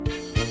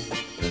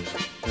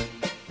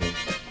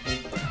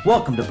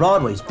Welcome to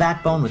Broadway's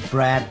Backbone with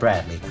Brad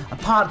Bradley, a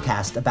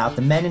podcast about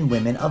the men and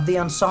women of the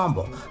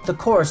ensemble, the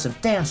chorus of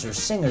dancers,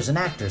 singers, and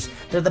actors.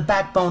 They're the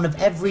backbone of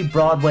every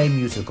Broadway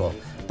musical.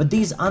 But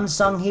these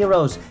unsung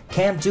heroes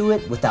can't do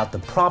it without the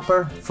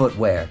proper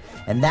footwear,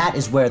 and that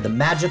is where the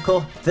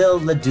magical Phil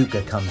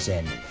LaDuca comes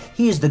in.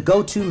 He is the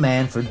go-to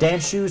man for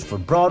dance shoes for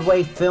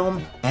Broadway,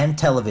 film, and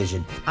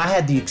television. I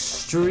had the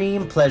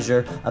extreme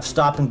pleasure of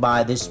stopping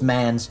by this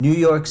man's New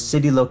York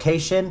City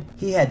location.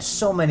 He had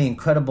so many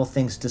incredible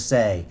things to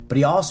say, but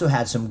he also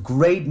had some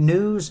great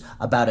news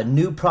about a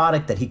new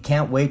product that he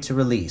can't wait to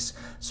release.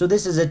 So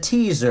this is a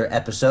teaser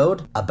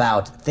episode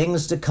about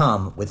things to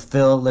come with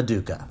Phil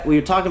LaDuca. We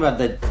were talking about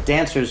the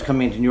dancers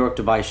coming into New York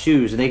to buy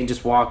shoes, and they can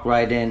just walk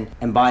right in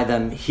and buy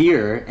them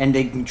here, and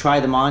they can try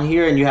them on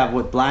here, and you have,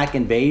 black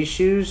and beige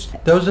shoes?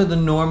 Those are the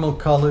normal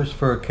colors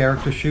for a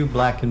character shoe,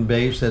 black and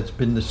beige. That's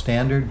been the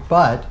standard,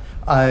 but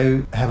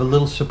I have a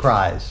little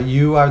surprise.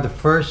 You are the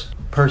first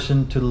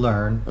person to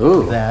learn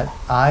that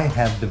I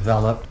have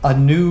developed a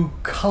new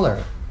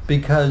color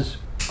because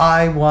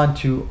I want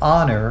to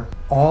honor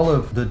all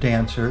of the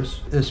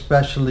dancers,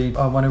 especially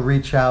I want to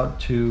reach out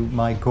to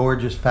my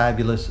gorgeous,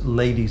 fabulous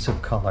ladies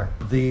of color.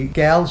 The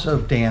gals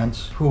of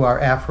dance who are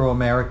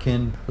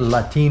Afro-American,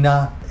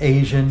 Latina,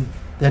 Asian,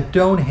 that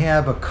don't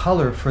have a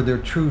color for their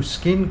true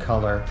skin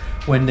color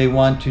when they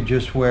want to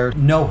just wear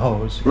no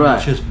hose, right.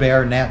 It's just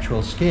bare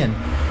natural skin.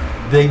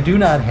 They do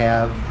not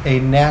have a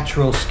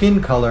natural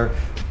skin color.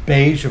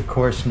 Beige, of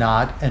course,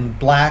 not, and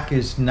black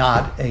is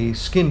not a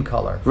skin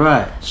color.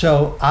 Right.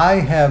 So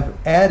I have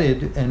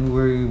added, and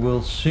we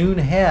will soon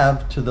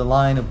have to the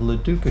line of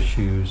LaDuca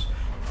shoes,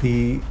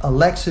 the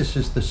Alexis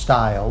is the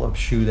style of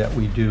shoe that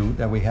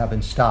we have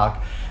in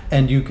stock,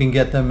 and you can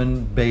get them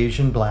in beige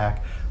and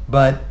black.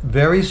 But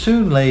very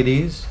soon,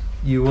 ladies,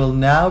 you will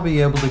now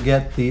be able to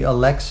get the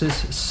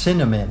Alexis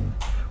Cinnamon,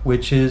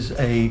 which is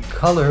a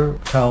color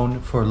tone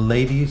for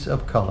ladies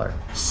of color.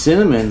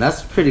 Cinnamon,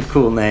 that's a pretty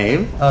cool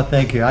name. Oh,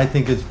 thank you. I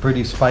think it's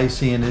pretty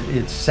spicy and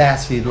it's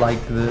sassy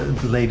like the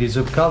ladies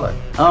of color.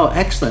 Oh,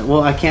 excellent.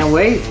 Well, I can't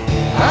wait.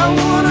 I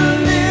wanna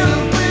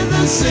live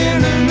with a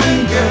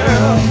cinnamon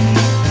girl.